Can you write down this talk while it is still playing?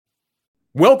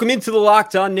Welcome into the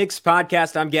Locked On Knicks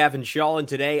podcast. I'm Gavin Shaw, and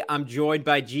today I'm joined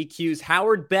by GQ's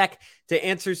Howard Beck to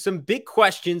answer some big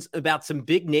questions about some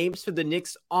big names for the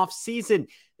Knicks offseason.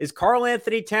 Is Karl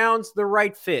Anthony Towns the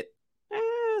right fit?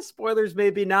 Spoilers,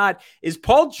 maybe not. Is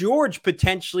Paul George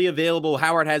potentially available?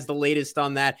 Howard has the latest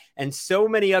on that and so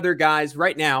many other guys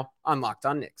right now on Locked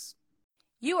On Knicks.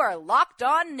 You are Locked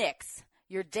On Knicks,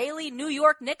 your daily New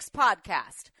York Knicks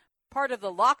podcast, part of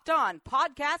the Locked On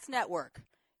Podcast Network.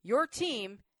 Your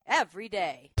team every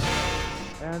day.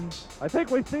 And I think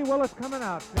we see Willis coming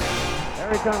out.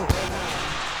 There he comes.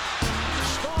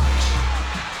 Starks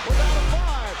without a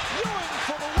five. Ewing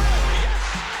for the win.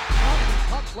 Yes.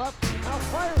 Puck left. Now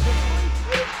fires it. And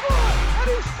he's good. And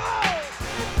he's fouled.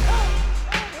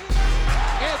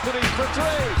 Anthony for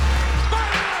three.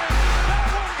 Bang! That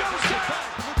one goes down.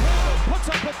 Puts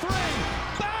up a three.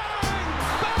 Bang!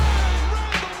 Bang! Randall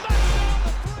knocks down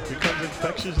the three. Becomes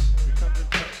infectious.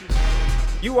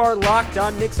 You are Locked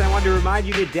On Knicks. I wanted to remind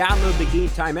you to download the Game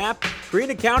Time app,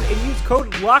 create an account, and use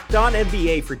code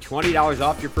LOCKEDONNBA for $20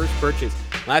 off your first purchase.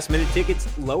 Last minute tickets,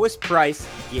 lowest price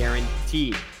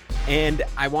guaranteed. And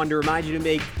I wanted to remind you to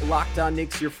make Locked On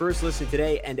Knicks your first listen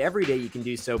today and every day. You can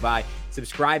do so by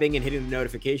subscribing and hitting the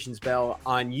notifications bell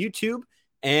on YouTube.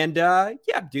 And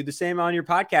do the same on your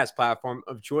podcast platform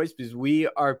of choice, because we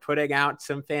are putting out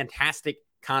some fantastic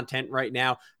content right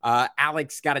now.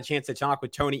 Alex got a chance to talk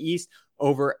with Tony East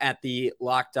over at the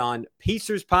Locked On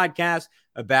Pacers podcast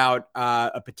about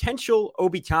a potential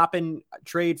Obi Toppin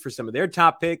trade for some of their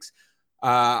top picks.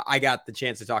 I got the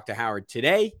chance to talk to Howard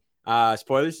today.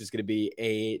 Spoilers, is going to be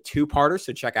a two-parter,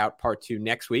 so check out part 2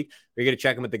 next week. We're going to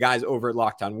check in with the guys over at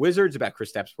Locked On Wizards about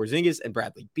Kristaps Porzingis and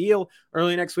Bradley Beal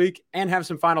early next week, and have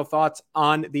some final thoughts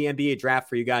on the NBA draft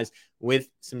for you guys with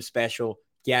some special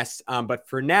guests. But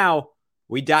for now,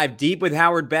 we dive deep with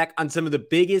Howard Beck on some of the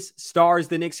biggest stars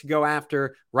the Knicks could go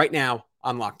after right now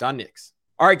on Locked On Knicks.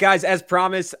 All right, guys, as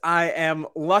promised, I am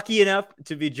lucky enough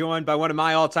to be joined by one of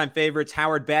my all-time favorites,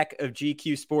 Howard Beck of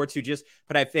GQ Sports, who just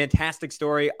put a fantastic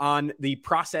story on the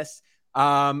process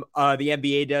the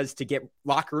NBA does to get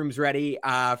locker rooms ready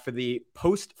for the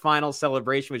post-final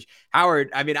celebration, which,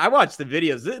 Howard, I mean, I watched the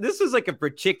videos. This was like a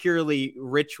particularly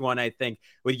rich one, I think,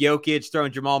 with Jokic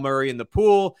throwing Jamal Murray in the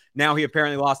pool. Now he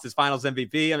apparently lost his finals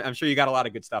MVP. I'm sure you got a lot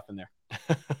of good stuff in there.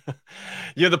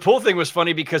 Yeah, the pool thing was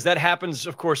funny because that happens,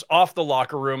 of course, off the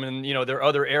locker room. And, there are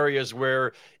other areas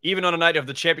where even on a night of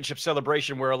the championship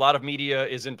celebration where a lot of media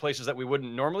is in places that we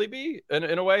wouldn't normally be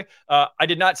in a way. I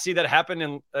did not see that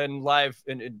happen in live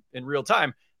in real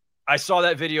time. I saw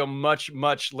that video much,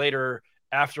 much later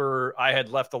after I had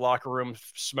left the locker room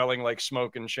smelling like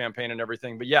smoke and champagne and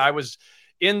everything. But yeah, I was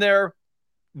in there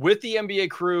with the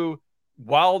NBA crew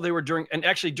while they were during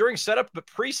setup, but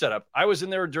pre-setup. I was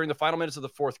in there during the final minutes of the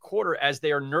fourth quarter as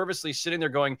they are nervously sitting there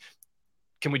going,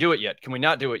 can we do it yet? Can we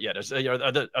not do it yet?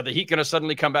 Are the Heat going to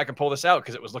suddenly come back and pull this out?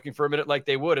 Because it was looking for a minute like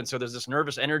they would. And so there's this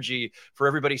nervous energy for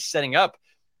everybody setting up,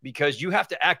 because you have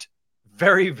to act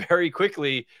very, very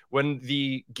quickly when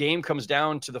the game comes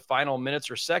down to the final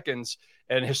minutes or seconds.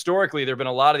 And historically, there have been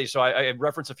a lot of these. So I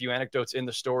reference a few anecdotes in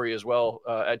the story as well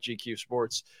at GQ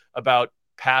Sports about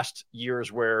past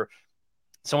years where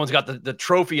someone's got the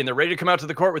trophy and they're ready to come out to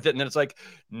the court with it. And then it's like,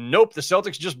 nope, the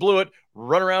Celtics just blew it.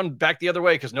 Run around back the other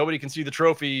way because nobody can see the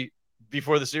trophy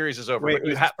before the series is over.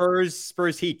 Wait,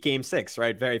 Spurs Heat Game 6,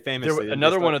 right? Very famously.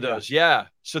 Another one of those. Yeah.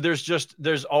 So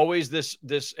there's always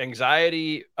this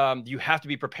anxiety. You have to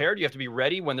be prepared. You have to be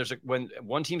ready when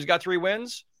one team's got 3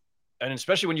 wins. And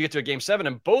especially when you get to a Game 7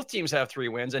 and both teams have 3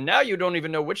 wins. And now you don't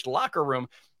even know which locker room.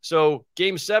 So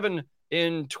Game 7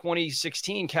 in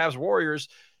 2016, Cavs Warriors,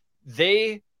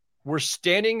 they were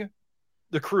standing,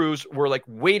 the crews were like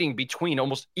waiting between,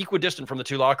 almost equidistant from the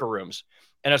 2 locker rooms.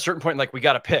 And at a certain point, like, we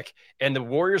got to pick. And the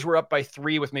Warriors were up by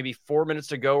 3 with maybe 4 minutes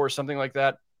to go or something like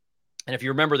that. And if you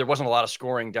remember, there wasn't a lot of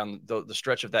scoring down the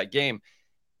stretch of that game.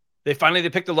 They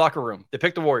picked the locker room. They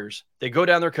picked the Warriors. They go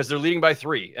down there because they're leading by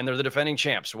 3 and they're the defending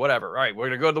champs, whatever. All right, we're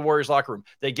going to go to the Warriors locker room.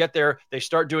 They get there. They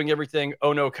start doing everything.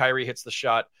 Oh no, Kyrie hits the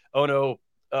shot. Oh no,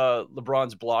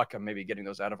 LeBron's block. I'm maybe getting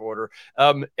those out of order.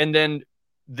 And then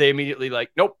they immediately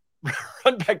nope,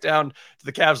 run back down to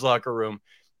the Cavs locker room.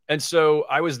 And so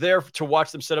I was there to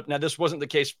watch them set up. Now, this wasn't the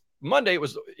case Monday. It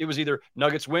was either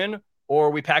Nuggets win or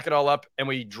we pack it all up and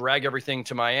we drag everything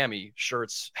to Miami,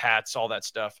 shirts, hats, all that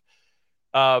stuff.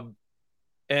 But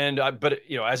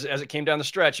as it came down the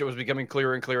stretch, it was becoming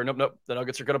clearer and clearer. Nope, the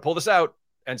Nuggets are going to pull this out.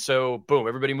 And so, boom,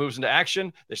 everybody moves into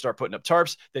action. They start putting up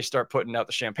tarps. They start putting out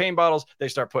the champagne bottles. They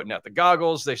start putting out the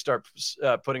goggles. They start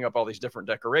putting up all these different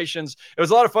decorations. It was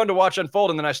a lot of fun to watch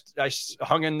unfold. And then I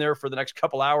hung in there for the next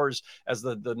couple hours as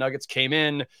the Nuggets came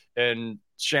in, and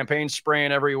champagne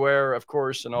spraying everywhere, of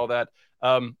course, and all that.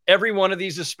 Every one of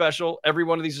these is special. Every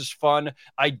one of these is fun.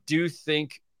 I do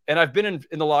think, and I've been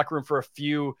in the locker room for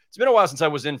it's been a while since I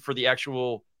was in for the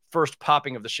actual first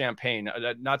popping of the champagne,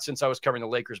 not since I was covering the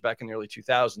Lakers back in the early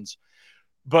 2000s,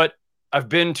 but I've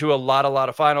been to a lot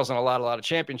of finals and a lot of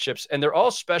championships, and they're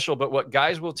all special. But what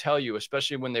guys will tell you,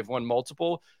 especially when they've won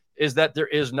multiple, is that there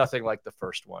is nothing like the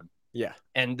first one. Yeah.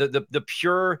 And the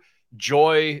pure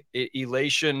joy,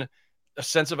 elation, a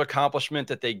sense of accomplishment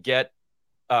that they get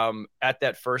at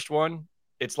that first one,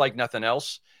 it's like nothing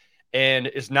else. And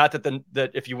it's not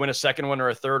that if you win a second one or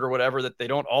a third or whatever, that they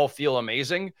don't all feel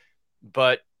amazing,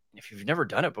 but if you've never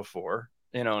done it before,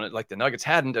 and like the Nuggets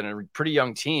hadn't, and a pretty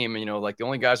young team, like the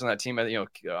only guys on that team,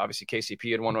 obviously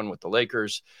KCP had won one with the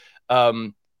Lakers.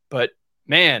 But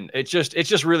man, it's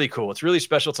just really cool. It's really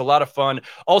special. It's a lot of fun.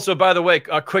 Also, by the way,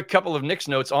 a quick couple of Knicks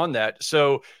notes on that.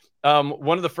 So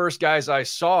one of the first guys I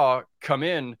saw come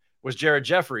in was Jared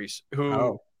Jeffries,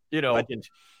 who, legend.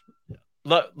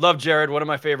 Love Jared, one of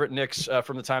my favorite Knicks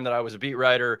from the time that I was a beat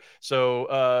writer.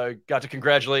 So got to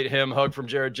congratulate him. Hug from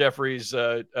Jared Jeffries.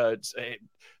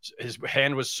 His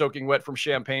hand was soaking wet from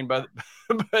champagne by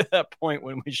that point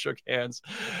when we shook hands.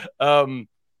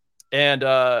 And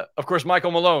of course, Michael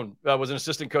Malone was an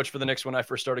assistant coach for the Knicks when I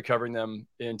first started covering them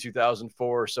in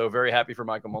 2004. So very happy for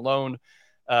Michael Malone.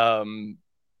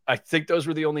 I think those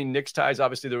were the only Knicks ties.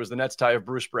 Obviously, there was the Nets tie of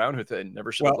Bruce Brown, who they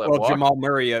never should have let walk. Jamal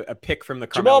Murray, a pick from the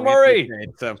Jamal Murray.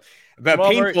 So,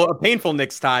 a painful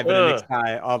Knicks tie, but a Knicks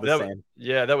tie all the same.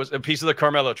 Yeah, that was a piece of the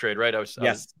Carmelo trade, right?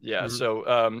 Yes. Yeah. Mm-hmm.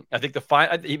 So I think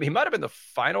he might have been the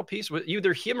final piece with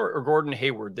either him or Gordon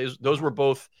Hayward. Those were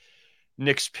both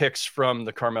Knicks picks from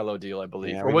the Carmelo deal, I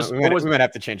believe. Yeah, we might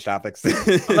have to change topics.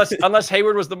 unless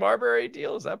Hayward was the Marbury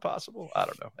deal. Is that possible? I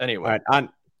don't know. Anyway. All right,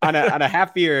 on a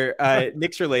happier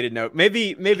Knicks related note,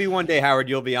 maybe one day, Howard,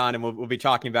 you'll be on and we'll be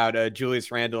talking about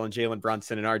Julius Randle and Jalen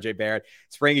Brunson and RJ Barrett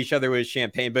spraying each other with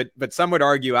champagne. But some would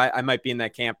argue, I might be in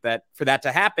that camp, that for that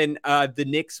to happen, the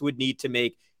Knicks would need to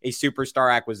make a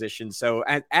superstar acquisition. So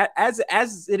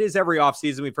as it is every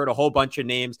offseason, we've heard a whole bunch of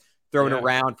names thrown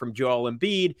around, from Joel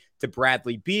Embiid to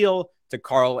Bradley Beal to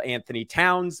Karl Anthony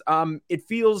Towns. It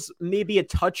feels maybe a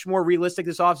touch more realistic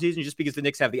this offseason, just because the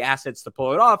Knicks have the assets to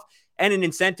pull it off and an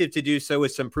incentive to do so,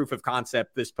 with some proof of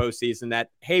concept this postseason that,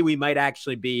 hey, we might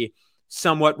actually be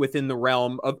somewhat within the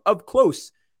realm of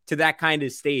close to that kind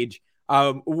of stage.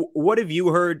 What have you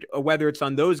heard, whether it's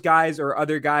on those guys or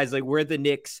other guys, like where the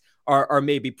Knicks are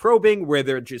maybe probing, where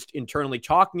they're just internally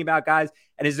talking about guys?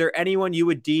 And is there anyone you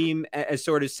would deem as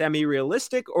sort of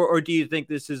semi-realistic, or do you think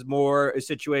this is more a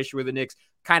situation where the Knicks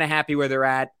kind of happy where they're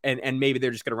at and maybe they're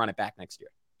just going to run it back next year?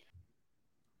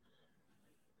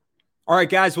 All right,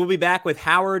 guys, we'll be back with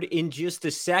Howard in just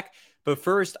a sec. But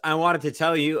first, I wanted to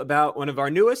tell you about one of our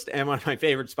newest and one of my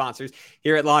favorite sponsors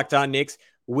here at Locked On Knicks,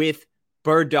 with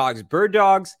Bird Dogs. Bird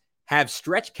Dogs have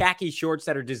stretch khaki shorts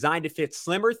that are designed to fit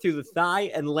slimmer through the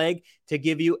thigh and leg to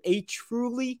give you a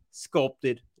truly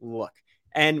sculpted look.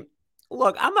 And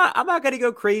look, I'm not going to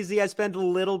go crazy. I spend a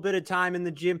little bit of time in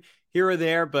the gym here or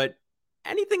there, but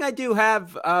anything I do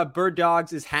have, Bird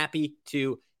Dogs is happy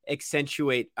to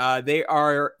accentuate. They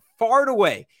are far and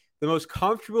away the most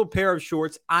comfortable pair of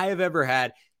shorts I have ever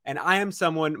had. And I am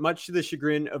someone, much to the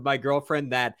chagrin of my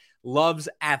girlfriend, that loves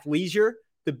athleisure.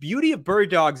 The beauty of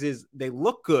Bird Dogs is they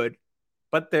look good,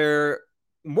 but they're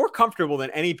more comfortable than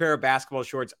any pair of basketball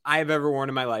shorts I've ever worn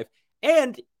in my life.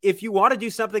 And if you want to do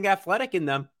something athletic in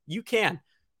them, you can.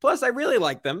 Plus, I really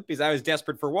like them because I was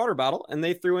desperate for a water bottle, and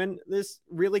they threw in this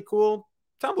really cool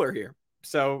tumbler here.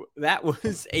 So that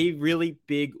was a really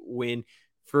big win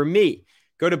for me.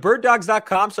 Go to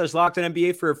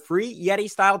birddogs.com/LockedOnNBA for a free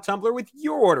Yeti-style tumbler with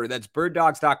your order. That's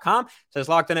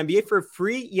birddogs.com/LockedOnNBA for a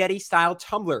free Yeti-style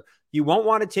tumbler. You won't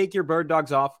want to take your Bird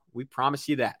Dogs off. We promise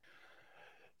you that.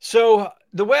 So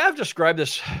the way I've described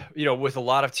this, with a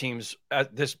lot of teams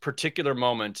at this particular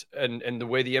moment, and the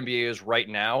way the NBA is right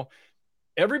now,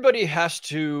 everybody has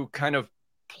to kind of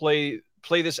play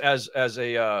this as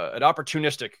an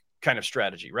opportunistic kind of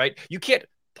strategy, right? You can't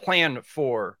plan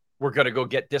for, we're going to go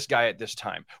get this guy at this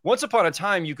time. Once upon a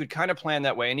time, you could kind of plan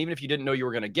that way. And even if you didn't know you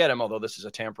were going to get him, although this is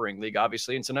a tampering league,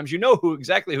 obviously, and sometimes you know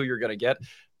exactly who you're going to get.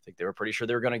 I think they were pretty sure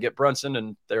they were going to get Brunson,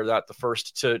 and they're not the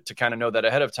first to kind of know that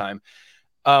ahead of time.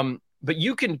 But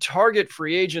you can target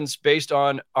free agents based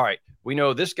on, all right, we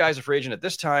know this guy's a free agent at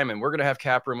this time, and we're going to have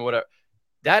cap room or whatever.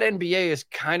 that NBA is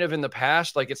kind of in the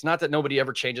past. Like, it's not that nobody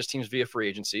ever changes teams via free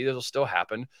agency. That'll still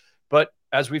happen. But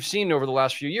as we've seen over the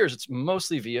last few years, it's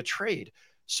mostly via trade.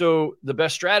 So the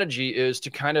best strategy is to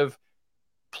kind of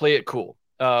play it cool.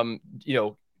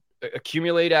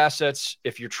 Accumulate assets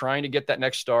if you're trying to get that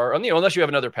next star, unless you have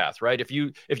another path, right? If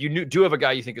you do have a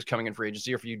guy you think is coming in free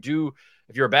agency, or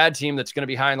if you're a bad team that's going to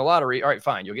be high in the lottery, all right,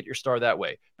 fine, you'll get your star that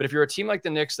way. But if you're a team like the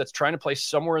Knicks that's trying to play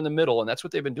somewhere in the middle, and that's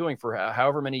what they've been doing for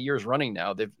however many years running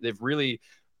now, they've really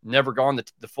never gone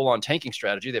the full-on tanking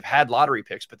strategy. They've had lottery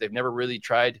picks, but they've never really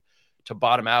tried to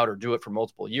bottom out or do it for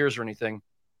multiple years or anything.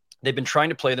 They've been trying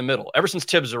to play the middle ever since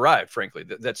Tibbs arrived, frankly.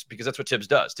 That's because that's what Tibbs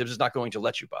does. Tibbs is not going to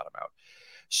let you bottom out.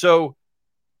 So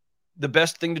the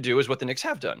best thing to do is what the Knicks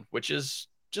have done, which is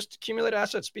just accumulate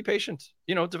assets, be patient,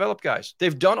 develop guys.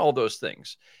 They've done all those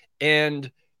things.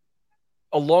 And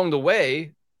along the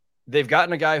way, they've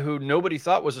gotten a guy who nobody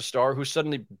thought was a star who's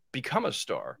suddenly become a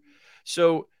star.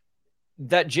 So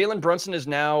that Jalen Brunson is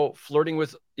now flirting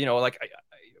with,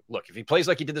 look, if he plays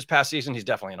like he did this past season, he's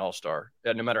definitely an all-star.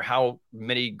 No matter how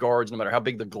many guards, no matter how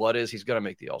big the glut is, he's going to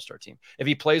make the all-star team. If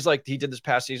he plays like he did this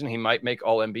past season, he might make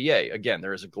all-NBA. Again,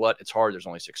 there is a glut. It's hard. There's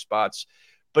only 6 spots.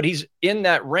 But he's in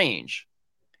that range.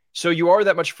 So you are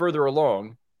that much further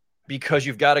along because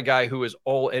you've got a guy who is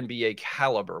all-NBA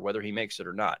caliber, whether he makes it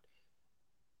or not.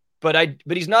 But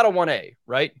he's not a 1A,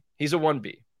 right? He's a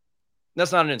 1B.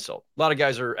 That's not an insult. A lot of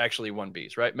guys are actually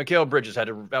 1Bs, right? Mikal Bridges had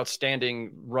an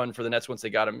outstanding run for the Nets once they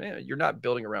got him. You're not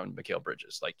building around Mikal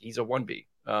Bridges. Like, he's a 1B.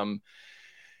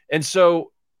 And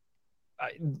so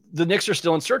the Knicks are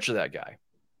still in search of that guy.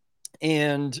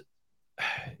 And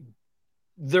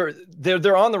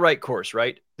they're on the right course,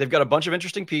 right? They've got a bunch of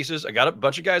interesting pieces. I got a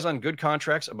bunch of guys on good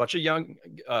contracts, a bunch of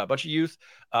youth,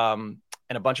 and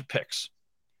a bunch of picks.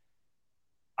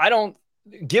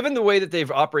 Given the way that they've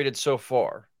operated so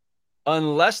far,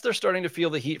 unless they're starting to feel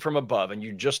the heat from above, and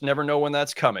you just never know when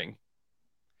that's coming,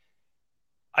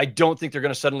 I don't think they're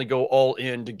going to suddenly go all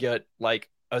in to get like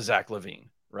a Zach LaVine,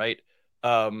 right?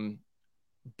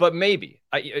 But maybe.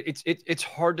 It's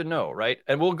hard to know, right?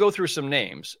 And we'll go through some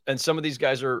names, and some of these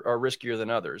guys are riskier than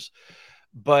others.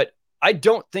 But I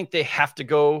don't think they have to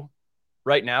go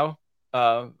right now.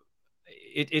 I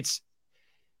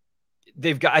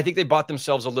think they bought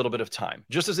themselves a little bit of time.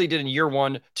 Just as they did in year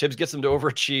one, Tibbs gets them to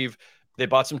overachieve. They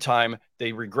bought some time.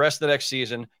 They regress the next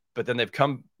season, but then they've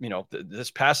come,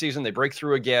 this past season, they break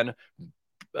through again.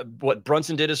 What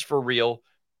Brunson did is for real.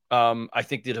 I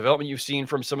think the development you've seen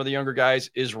from some of the younger guys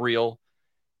is real.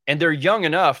 And they're young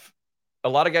enough, a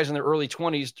lot of guys in their early to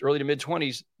mid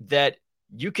 20s, that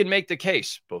you can make the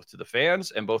case both to the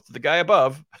fans and both to the guy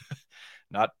above,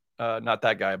 not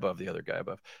that guy above, the other guy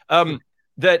above,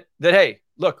 that hey,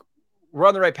 look, we're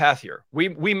on the right path here.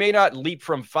 We may not leap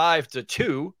from 5 to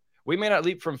 2. We may not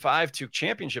leap from 5 to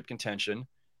championship contention,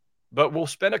 but we'll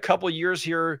spend a couple years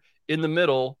here in the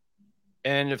middle.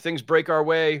 And if things break our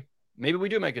way, maybe we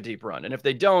do make a deep run. And if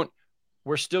they don't,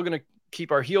 we're still going to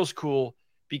keep our heels cool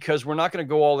because we're not going to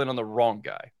go all in on the wrong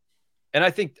guy. And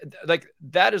I think like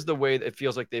that is the way that it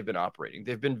feels like they've been operating.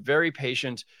 They've been very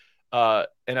patient. And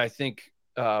I think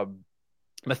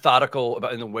methodical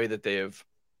in the way that they have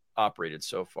operated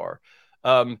so far.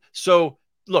 So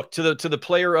look, to the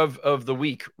player of the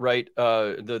week, right?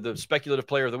 The speculative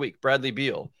player of the week, Bradley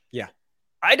Beal. Yeah.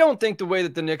 I don't think the way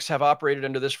that the Knicks have operated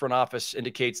under this front office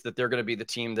indicates that they're going to be the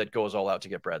team that goes all out to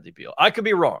get Bradley Beal. I could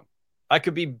be wrong. I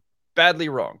could be badly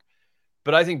wrong,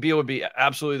 but I think Beal would be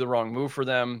absolutely the wrong move for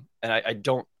them. And I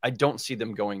don't see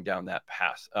them going down that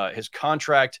path. His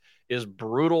contract is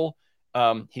brutal.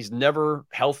 He's never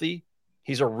healthy.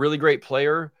 He's a really great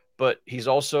player, but he's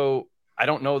also, I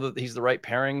don't know that he's the right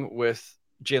pairing with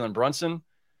Jalen Brunson.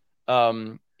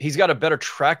 He's got a better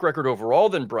track record overall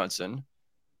than Brunson,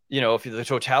 if the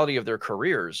totality of their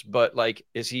careers, but like,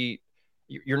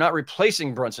 you're not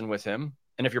replacing Brunson with him.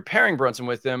 And if you're pairing Brunson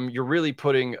with him, you're really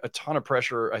putting a ton of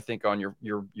pressure, I think, on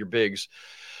your bigs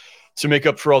to make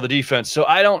up for all the defense. So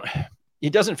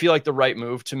it doesn't feel like the right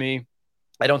move to me.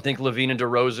 I don't think LaVine and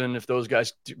DeRozan, if those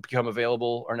guys become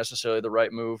available, are necessarily the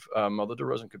right move. Although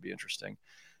DeRozan could be interesting.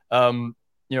 We're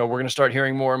going to start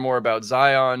hearing more and more about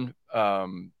Zion. I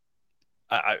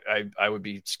would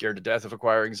be scared to death of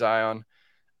acquiring Zion.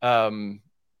 There's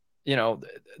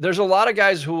a lot of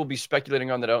guys who will be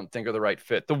speculating on that I don't think are the right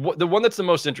fit. The one that's the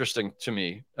most interesting to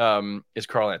me is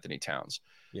Karl Anthony Towns.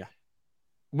 Yeah.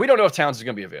 We don't know if Towns is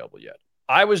going to be available yet.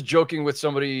 I was joking with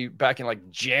somebody back in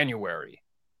like January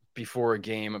before a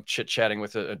game of chit-chatting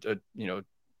with a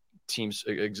team's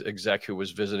exec who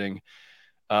was visiting.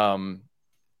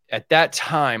 At that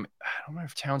time, I don't know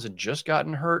if Towns had just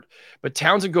gotten hurt, but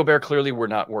Towns and Gobert clearly were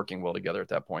not working well together at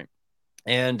that point.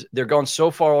 And they're going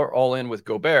so far all in with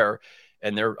Gobert,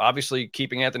 and they're obviously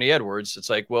keeping Anthony Edwards. It's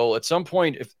like, well, at some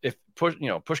point, if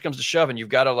push comes to shove, and you've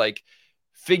got to like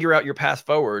figure out your path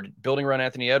forward, building around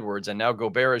Anthony Edwards, and now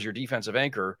Gobert as your defensive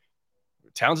anchor,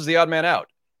 Towns is the odd man out.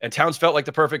 And Towns felt like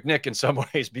the perfect Knick in some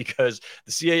ways because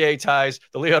the CAA ties,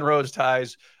 the Leon Rose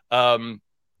ties,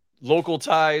 local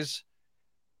ties.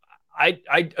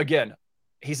 Again,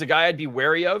 he's a guy I'd be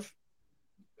wary of.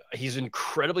 He's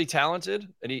incredibly talented,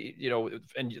 and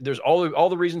and there's all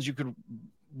the reasons you could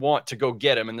want to go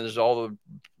get him, and there's all the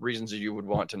reasons that you would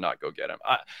want to not go get him.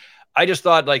 I just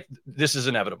thought like this is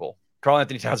inevitable.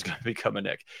 Karl-Anthony Towns is going to become a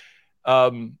Knick.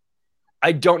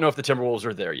 I don't know if the Timberwolves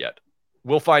are there yet.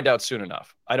 We'll find out soon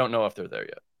enough. I don't know if they're there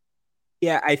yet.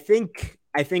 Yeah, I think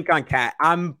on Cat,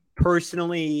 I'm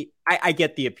personally, I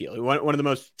get the appeal. One of the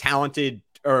most talented,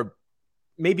 or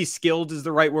maybe skilled is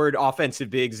the right word, offensive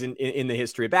bigs in the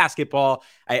history of basketball.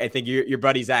 I think your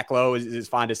buddy Zach Lowe is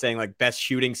fond of saying like best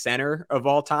shooting center of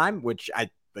all time, which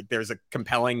I like. There's a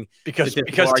compelling because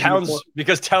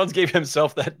Towns gave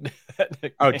himself that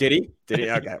nickname. Oh, did he?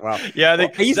 Okay, well, yeah, I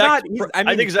think he's Zach, not.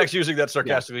 I think Zach's using that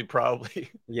sarcastically, probably.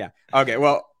 Yeah. Okay.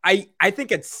 Well, I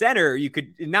think at center you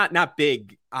could not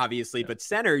big, obviously, but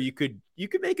center you could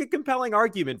make a compelling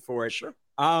argument for it. Sure.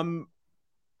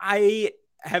 I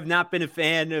have not been a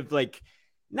fan of like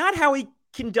not how he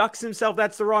conducts himself.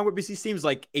 That's the wrong word, because he seems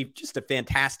like just a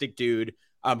fantastic dude.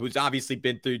 Who's obviously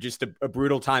been through just a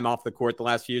brutal time off the court the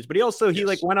last few years. But he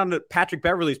like went on to Patrick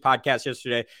Beverley's podcast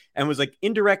yesterday and was like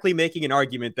indirectly making an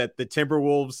argument that the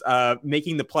Timberwolves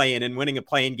making the play-in and winning a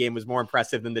play-in game was more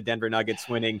impressive than the Denver Nuggets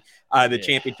winning the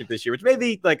championship this year, which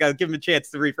maybe like I'll give him a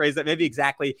chance to rephrase that. Maybe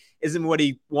exactly isn't what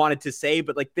he wanted to say,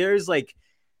 but like there's like,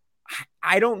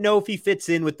 I don't know if he fits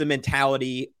in with the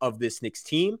mentality of this Knicks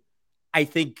team. I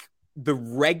think the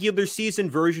regular season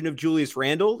version of Julius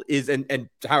Randle is, and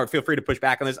Howard, feel free to push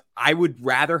back on this, I would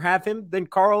rather have him than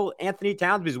Karl-Anthony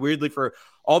Towns, because weirdly, for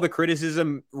all the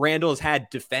criticism Randle has had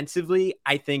defensively,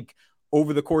 I think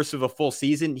over the course of a full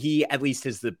season, he at least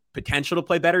has the potential to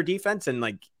play better defense, and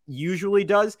like usually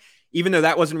does, even though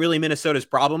that wasn't really Minnesota's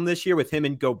problem this year with him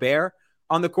and Gobert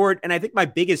on the court. And I think my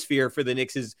biggest fear for the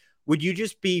Knicks is, would you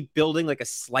just be building like a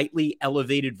slightly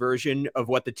elevated version of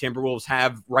what the Timberwolves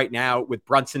have right now, with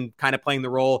Brunson kind of playing the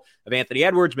role of Anthony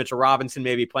Edwards, Mitchell Robinson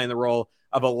maybe playing the role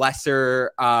of a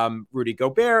lesser Rudy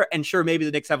Gobert? And sure, maybe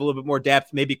the Knicks have a little bit more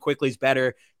depth. Maybe Quickly's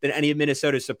better than any of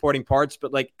Minnesota's supporting parts.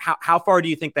 But like, how far do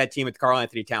you think that team with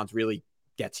Karl-Anthony Towns really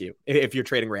gets you if you're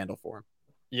trading Randle for him?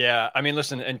 Yeah, I mean,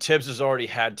 listen, and Tibbs has already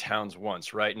had Towns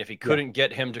once, right? And if he couldn't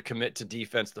get him to commit to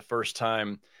defense the first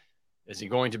time, is he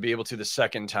going to be able to the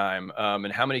second time?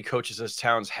 And how many coaches has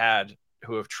Towns had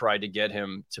who have tried to get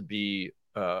him to be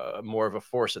more of a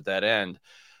force at that end?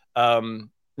 Now,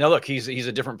 look, he's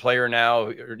a different player now,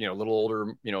 a little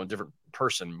older, different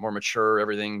person, more mature,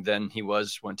 everything than he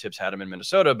was when Tibbs had him in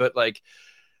Minnesota. But like,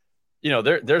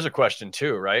 there's a question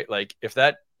too, right? Like if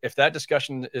that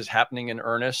discussion is happening in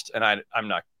earnest, and I'm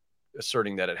not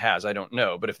asserting that it has, I don't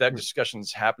know, but if that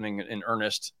discussion's happening in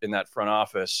earnest in that front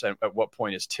office, at what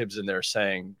point is Tibbs in there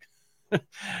saying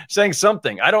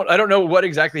something? I don't know what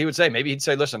exactly he would say. Maybe he'd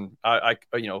say, listen, I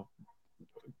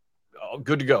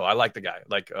good to go. I like the guy.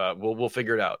 Like, we'll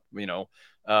figure it out,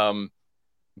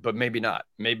 but maybe not.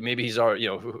 Maybe he's already,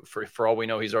 for all we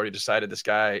know, he's already decided this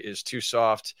guy is too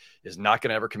soft, is not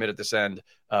going to ever commit at this end.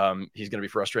 He's going to be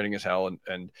frustrating as hell.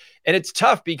 And it's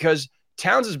tough because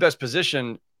Towns' best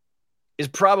position is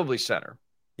probably center.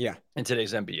 Yeah. In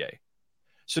today's NBA.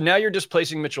 So now you're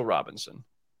displacing Mitchell Robinson,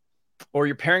 or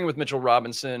you're pairing with Mitchell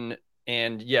Robinson.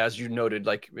 And yeah, as you noted,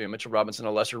 like Mitchell Robinson,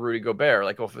 a lesser Rudy Gobert,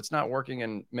 like, well, if it's not working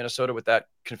in Minnesota with that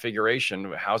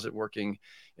configuration, how's it working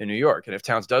in New York? And if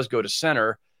Towns does go to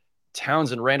center,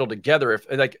 Towns and Randle together,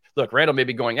 look, Randle may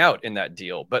be going out in that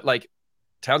deal, but like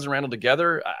Towns and Randle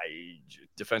together,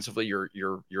 defensively, you're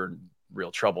in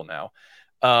real trouble now.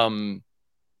 And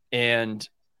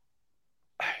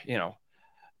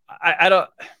I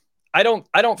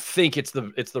don't think it's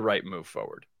the right move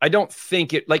forward. I don't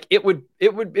think it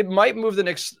might move the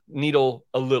Knicks needle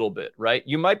a little bit, right?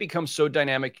 You might become so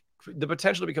dynamic, the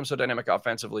potential to become so dynamic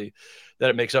offensively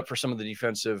that it makes up for some of the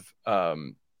defensive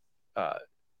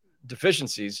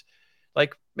deficiencies.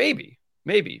 Like maybe,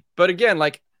 but again,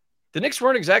 like the Knicks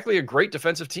weren't exactly a great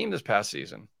defensive team this past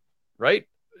season, right?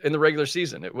 In the regular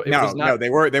season, it was not. No, they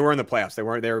were in the playoffs. They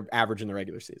were average in the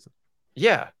regular season.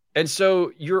 Yeah. And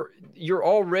so you're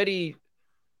already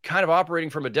kind of operating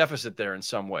from a deficit there in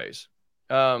some ways.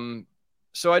 So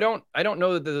I don't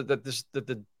know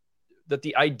that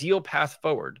the ideal path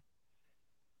forward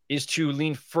is to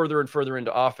lean further and further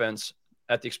into offense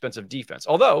at the expense of defense.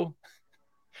 Although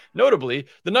Notably,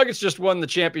 the Nuggets just won the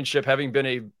championship having been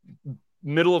a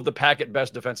middle of the pack at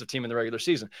best defensive team in the regular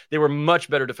season. They were much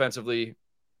better defensively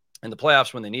in the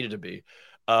playoffs when they needed to be.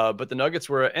 But the Nuggets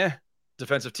were a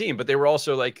defensive team, but they were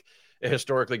also like a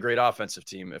historically great offensive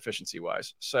team efficiency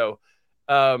wise. So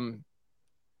I'll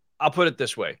put it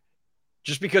this way.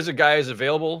 Just because a guy is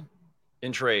available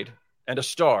in trade and a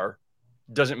star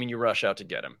doesn't mean you rush out to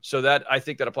get him. So that I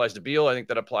think that applies to Beal. I think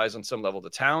that applies on some level to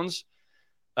Towns.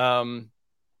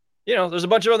 There's a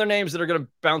bunch of other names that are going to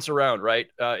bounce around, right?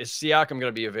 Is Siakam going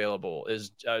to be available?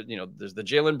 There's the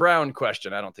Jaylen Brown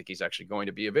question. I don't think he's actually going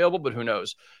to be available, but who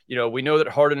knows? We know that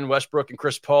Harden and Westbrook and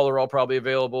Chris Paul are all probably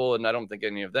available, and I don't think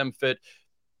any of them fit.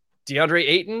 DeAndre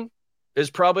Ayton is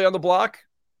probably on the block.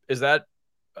 Is that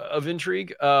of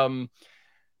intrigue? Zion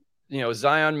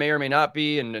may or may not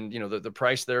be, and the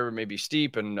price there may be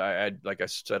steep, and like I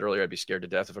said earlier, I'd be scared to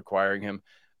death of acquiring him.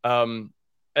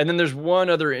 And then there's one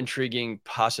other intriguing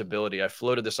possibility. I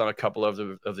floated this on a couple of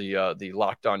the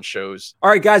Locked On shows. All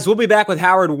right, guys, we'll be back with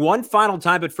Howard one final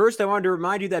time. But first, I wanted to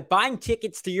remind you that buying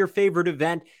tickets to your favorite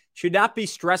event should not be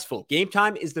stressful. Game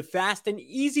Time is the fast and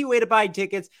easy way to buy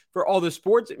tickets for all the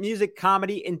sports, music,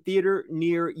 comedy, and theater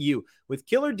near you. With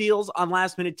killer deals on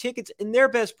last-minute tickets and their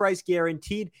best price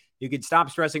guaranteed, you can stop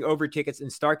stressing over tickets and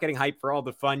start getting hyped for all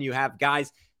the fun you have.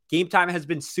 Guys, Game Time has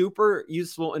been super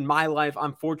useful in my life.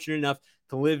 I'm fortunate enough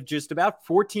to live just about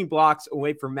 14 blocks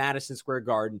away from Madison Square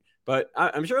Garden. But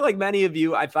I'm sure like many of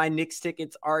you, I find Knicks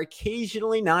tickets are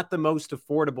occasionally not the most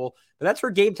affordable. But that's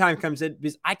where Game Time comes in,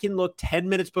 because I can look 10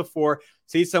 minutes before,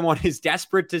 see someone is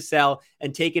desperate to sell,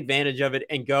 and take advantage of it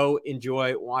and go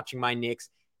enjoy watching my Knicks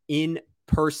in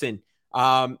person.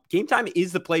 Game Time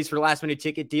is the place for last minute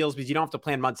ticket deals, because you don't have to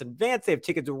plan months in advance. They have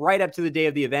tickets right up to the day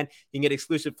of the event. You can get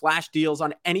exclusive flash deals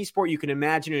on any sport you can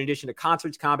imagine, in addition to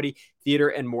concerts, comedy, theater,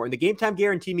 and more. And the Game Time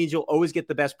guarantee means you'll always get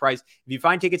the best price. If you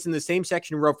find tickets in the same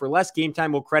section row for less, Game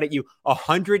Time will credit you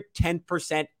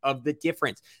 110% of the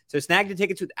difference. So snag the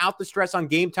tickets without the stress on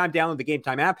Game Time. Download the Game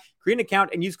Time app, create an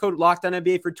account, and use code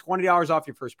LOCKEDONNBA for $20 off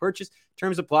your first purchase.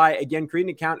 Terms apply. Again, create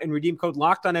an account and redeem code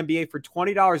LOCKEDONNBA for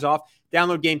 $20 off.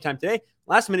 Download Game Time today.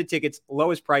 Last minute tickets,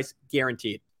 lowest price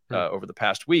guaranteed. Over the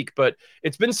past week, but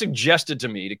it's been suggested to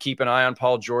me to keep an eye on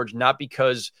Paul George, not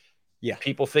because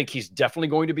people think he's definitely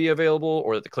going to be available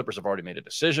or that the Clippers have already made a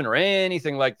decision or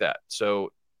anything like that.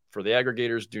 So for the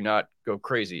aggregators, do not go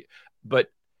crazy.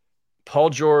 But Paul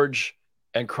George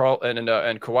and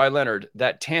Kawhi Leonard,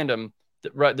 that tandem,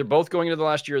 right? They're both going into the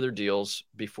last year of their deals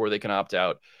before they can opt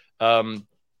out.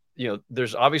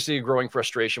 There's obviously a growing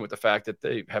frustration with the fact that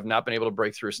they have not been able to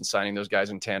break through since signing those guys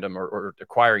in tandem or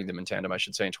acquiring them in tandem, I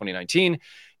should say, in 2019.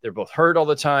 They're both hurt all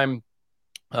the time.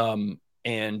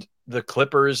 And the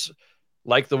Clippers,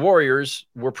 like the Warriors,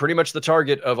 were pretty much the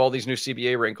target of all these new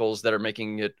CBA wrinkles that are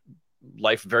making it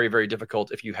life very, very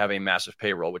difficult if you have a massive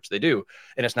payroll, which they do.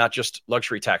 And it's not just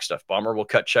luxury tax stuff. Ballmer will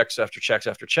cut checks after checks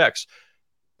after checks.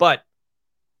 But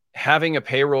having a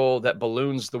payroll that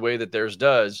balloons the way that theirs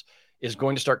does is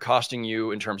going to start costing you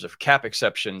in terms of cap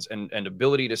exceptions and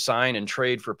ability to sign and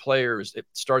trade for players. It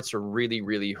starts to really,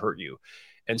 really hurt you.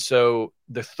 And so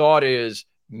the thought is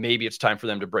maybe it's time for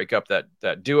them to break up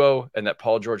that duo, and that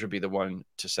Paul George would be the one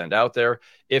to send out there.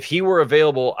 If he were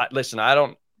available, listen, I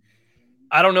don't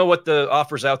know what the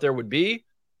offers out there would be,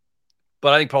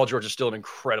 but I think Paul George is still an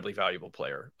incredibly valuable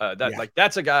player.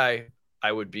 That's a guy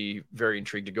I would be very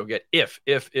intrigued to go get if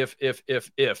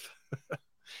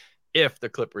if the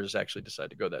Clippers actually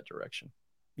decide to go that direction.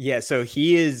 Yeah, so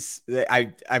he is,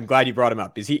 I'm glad you brought him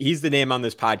up, because he's the name on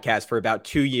this podcast for about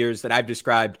 2 years that I've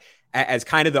described as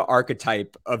kind of the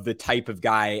archetype of the type of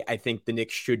guy I think the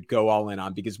Knicks should go all in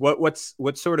on. Because what's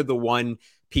sort of the one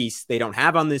piece they don't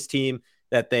have on this team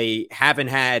that they haven't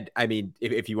had? I mean,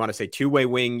 if you want to say two-way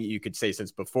wing, you could say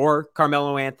since before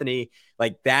Carmelo Anthony.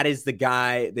 Like, that is the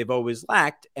guy they've always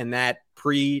lacked, and that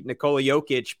pre-Nikola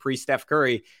Jokic, pre-Steph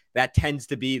Curry, that tends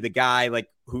to be the guy like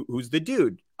who's the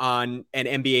dude on an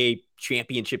NBA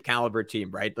championship caliber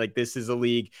team, right? Like, this is a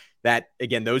league that,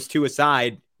 again, those two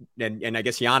aside, and I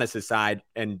guess Giannis aside,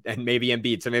 and maybe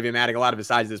Embiid, so maybe I'm adding a lot of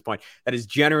asides at this point, that is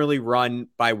generally run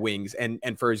by wings. And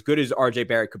for as good as RJ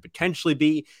Barrett could potentially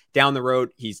be down the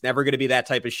road, he's never going to be that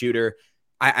type of shooter.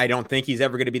 I don't think he's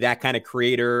ever going to be that kind of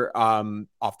creator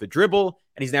off the dribble,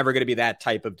 and he's never going to be that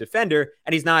type of defender.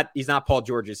 And he's not Paul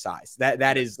George's size.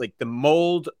 That is like the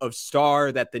mold of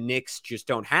star that the Knicks just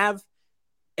don't have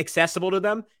accessible to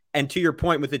them. And to your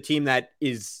point, with a team that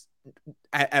is,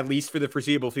 at least for the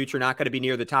foreseeable future, not going to be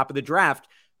near the top of the draft,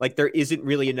 like, there isn't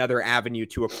really another avenue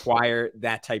to acquire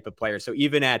that type of player. So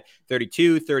even at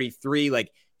 32, 33,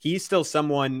 like, he's still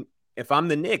someone, if I'm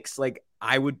the Knicks, like,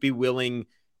 I would be willing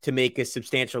to make a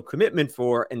substantial commitment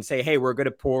for and say, hey, we're going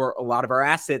to pour a lot of our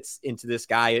assets into this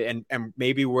guy. And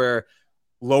maybe we're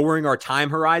lowering our time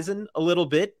horizon a little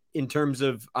bit in terms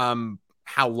of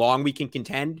how long we can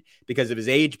contend because of his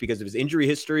age, because of his injury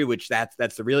history, which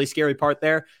that's the really scary part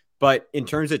there. But in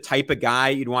terms of type of guy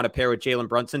you'd want to pair with Jalen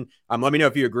Brunson, let me know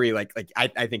if you agree.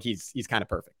 I think he's kind of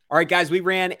perfect. All right, guys, we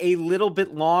ran a little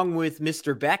bit long with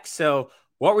Mr. Beck. So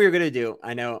what we're going to do,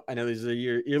 I know these are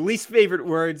your least favorite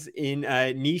words in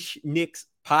niche Knicks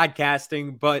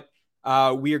podcasting, but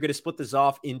we are going to split this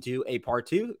off into a part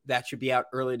 2 that should be out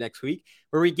early next week,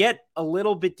 where we get a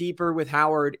little bit deeper with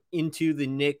Howard into the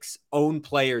Knicks' own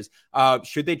players.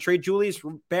 Should they trade Julius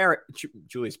Barrett?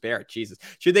 Jesus.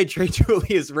 Should they trade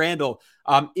Julius Randle?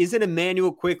 Is it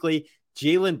Emmanuel Quickley,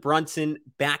 Jalen Brunson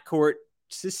backcourt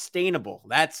sustainable?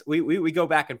 We go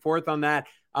back and forth on that.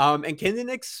 And can the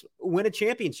Knicks win a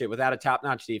championship without a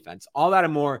top-notch defense? All that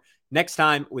and more next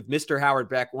time with Mr. Howard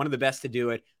Beck, one of the best to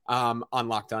do it on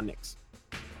Locked On Knicks.